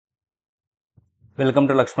Welcome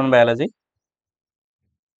to Lakshman Biology.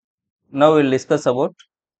 Now we will discuss about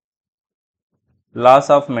laws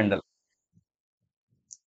of Mendel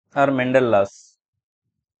or Mendel laws.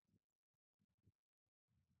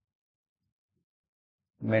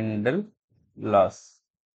 Mendel laws.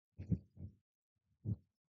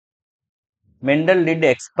 Mendel did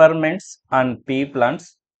experiments on pea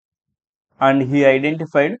plants and he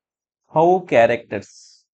identified how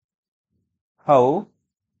characters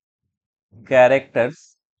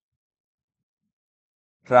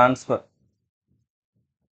transfer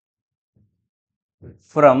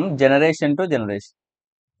from generation to generation.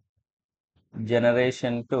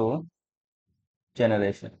 Generation to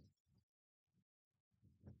generation.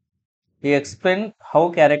 He explained how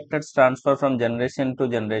characters transfer from generation to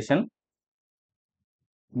generation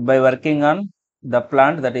by working on the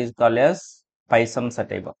plant that is called as Pisum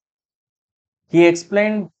sativa. He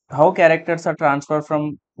explained how characters are transferred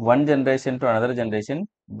from one generation to another generation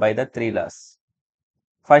by the three laws.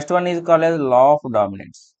 First one is called as law of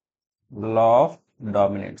dominance. Law of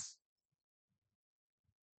dominance.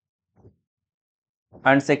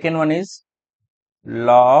 And second one is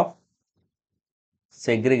law of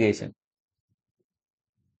segregation.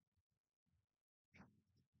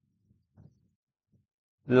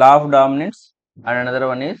 Law of dominance and another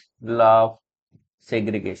one is law of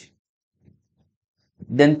segregation.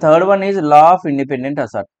 Then third one is law of independent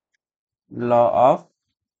assortment. Law of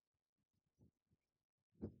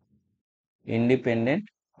independent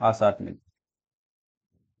assortment.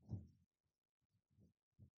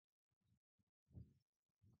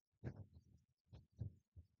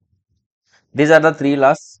 These are the three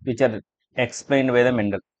laws which are explained by the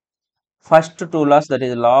Mendel. First two laws, that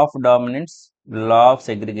is law of dominance, law of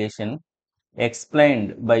segregation,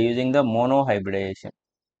 explained by using the monohybridization.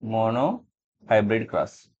 Monohybrid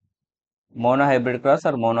cross. Monohybrid cross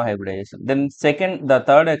or monohybridization. Then the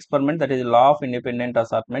third experiment, that is law of independent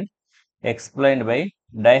assortment, explained by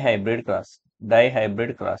dihybrid cross.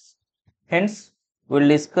 Dihybrid cross. Hence, we will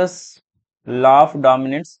discuss law of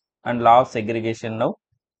dominance and law of segregation now,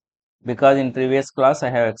 because in previous class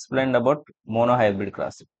I have explained about monohybrid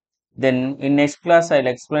cross. Then in next class I will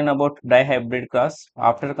explain about dihybrid cross.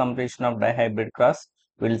 After completion of dihybrid cross,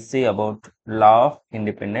 we will see about law of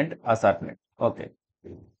independent assortment. Okay.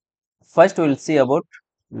 First we will see about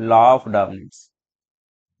law of dominance.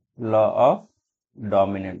 Law of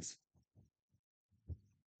dominance.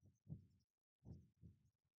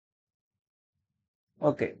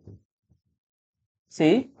 Okay.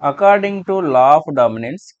 See, according to law of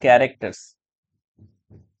dominance, characters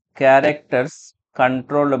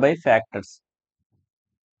controlled by factors.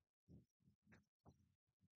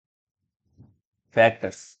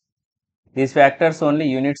 These factors only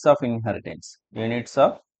units of inheritance.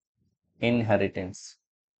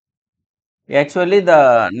 Actually,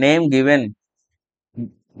 the name gene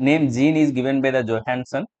is given by the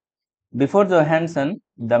Johansson. Before Johansson,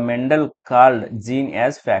 the Mendel called gene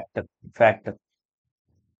as factor.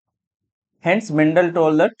 Hence, Mendel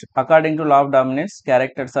told that according to law of dominance,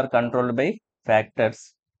 characters are controlled by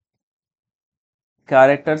factors.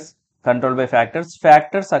 Factors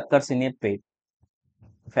occurs in a pair.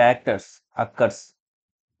 Factors are occurs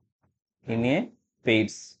in a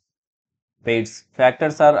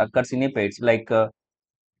pairs, like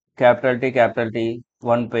capital T,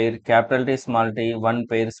 one pair, capital T, one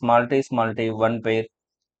pair, small t, one pair.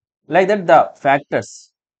 Like that, the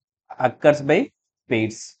factors occurs by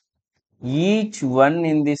pairs. Each one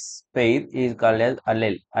in this pair is called as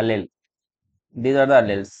allele. These are the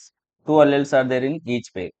alleles. Two alleles are there in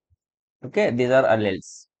each pair. Okay, these are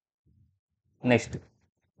alleles. Next,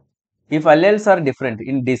 if alleles are different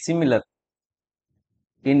in dissimilar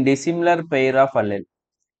pair of allele.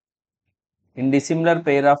 In dissimilar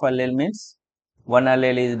pair of allele means one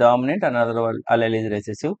allele is dominant, another allele is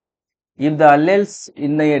recessive. If the alleles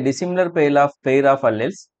in a dissimilar pair of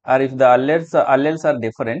alleles, or if the alleles are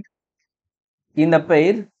different in the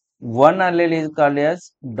pair, one allele is called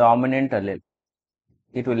as dominant allele.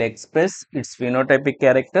 It will express its phenotypic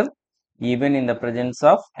character even in the presence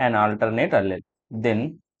of an alternate allele.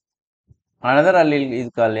 Then another allele is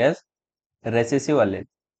called as recessive allele.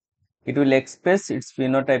 It will express its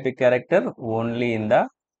phenotypic character only in the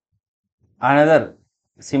another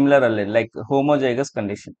similar allele, like homozygous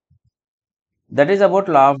condition. That is about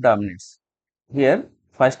law of dominance. Here,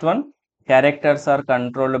 first one, characters are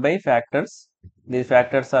controlled by factors. These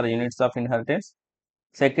factors are units of inheritance.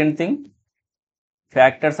 Second thing,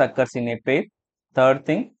 factors occurs in a pair. Third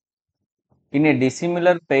thing, in a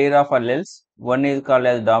dissimilar pair of alleles, one is called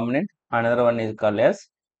as dominant, another one is called as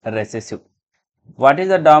recessive. What is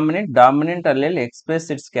the dominant? Dominant allele expresses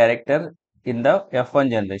its character in the F1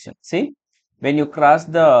 generation. See, when you cross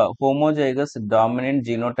the homozygous dominant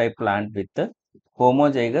genotype plant with the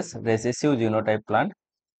homozygous recessive genotype plant,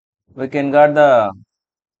 we can get the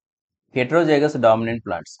heterozygous dominant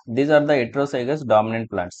plants. These are the heterozygous dominant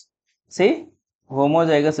plants. See,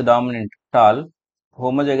 homozygous dominant tall,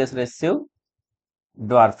 homozygous recessive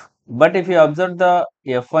dwarf. But if you observe the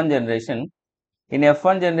F1 generation, in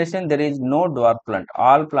F1 generation there is no dwarf plant.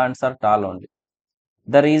 All plants are tall only.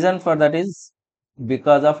 The reason for that is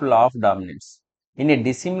because of law of dominance. In a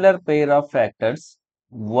dissimilar pair of factors,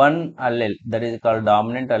 one allele that is called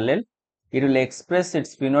dominant allele, it will express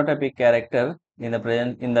its phenotypic character in the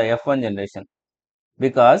present in the F1 generation,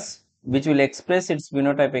 because which will express its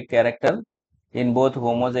phenotypic character in both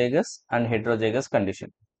homozygous and heterozygous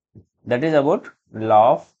condition. That is about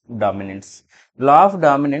law of dominance. Law of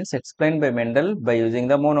dominance explained by Mendel by using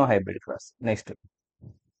the monohybrid cross. Next,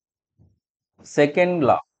 second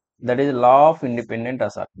law, that is law of independent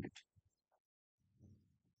assortment.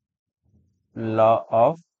 Law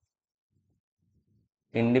of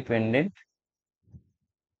independent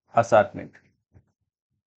assortment.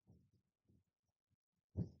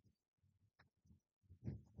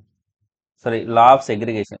 Sorry, law of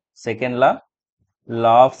segregation. Second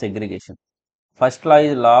law of segregation. First law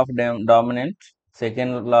is law of dominant.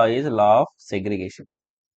 Second law is law of segregation.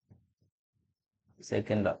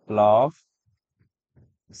 Second law of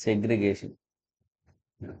segregation.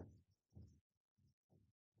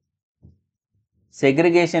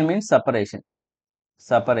 Segregation means separation.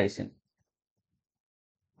 Separation.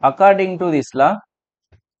 According to this law,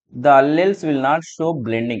 the alleles will not show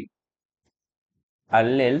blending.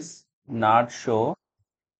 Alleles not show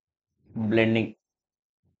blending.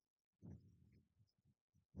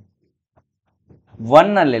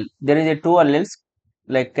 One allele, there is a two alleles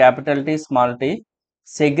like capital T, small t.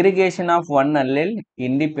 Segregation of one allele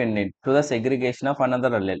independent to the segregation of another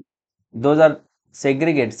allele. Those are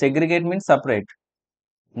segregate. Segregate means separate.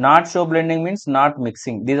 Not show blending means not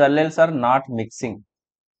mixing. These alleles are not mixing.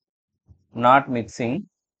 Not mixing.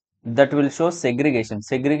 That will show segregation.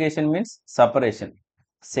 Segregation means separation.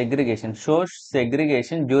 Segregation shows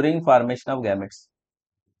segregation during formation of gametes.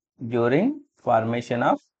 During formation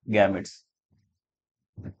of gametes.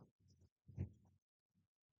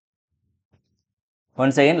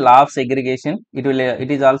 Once again, law of segregation.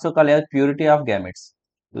 It is also called as purity of gametes.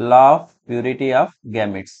 Law of purity of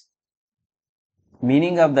gametes.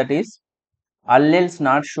 Meaning of that is alleles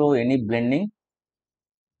not show any blending.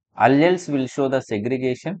 Alleles will show the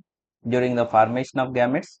segregation during the formation of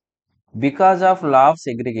gametes. Because of law of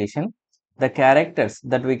segregation, the characters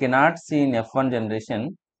that we cannot see in F1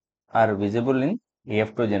 generation are visible in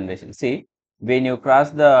F2 generation. See, when you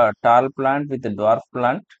cross the tall plant with the dwarf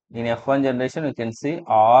plant in F1 generation, you can see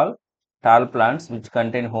all tall plants which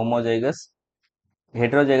contain homozygous,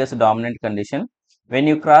 heterozygous dominant condition. When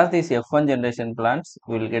you cross these F1 generation plants,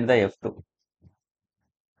 we will get the F2.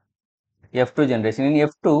 F2 generation. In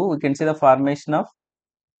F2, we can see the formation of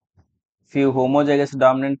few homozygous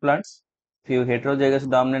dominant plants, few heterozygous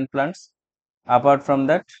dominant plants. Apart from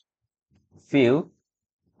that, few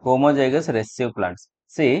homozygous recessive plants.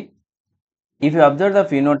 See, if you observe the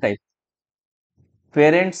phenotype,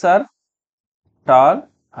 parents are tall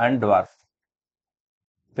and dwarf.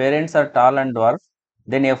 Parents are tall and dwarf.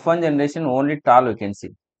 Then F1 generation only tall we can see.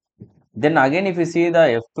 Then again if you see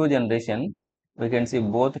the F2 generation, we can see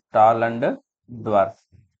both tall and dwarf.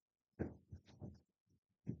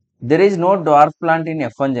 There is no dwarf plant in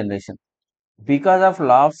F1 generation. Because of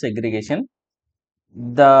law of segregation,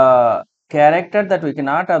 the character that we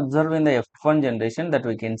cannot observe in the F1 generation that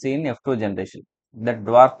we can see in F2 generation, that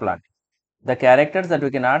dwarf plant. The characters that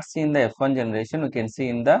we cannot see in the F1 generation, we can see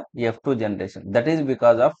in the F2 generation. That is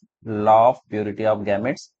because of law of purity of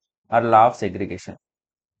gametes or law of segregation.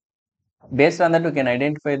 Based on that, we can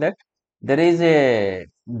identify that there is a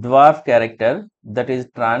dwarf character that is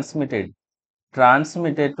transmitted to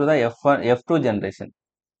the F1, F2 generation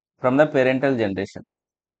from the parental generation.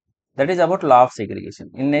 That is about law of segregation.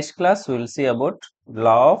 In next class, we will see about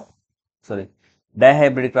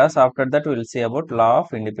dihybrid cross. After that, we will see about law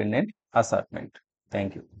of independent assortment.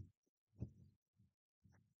 Thank you.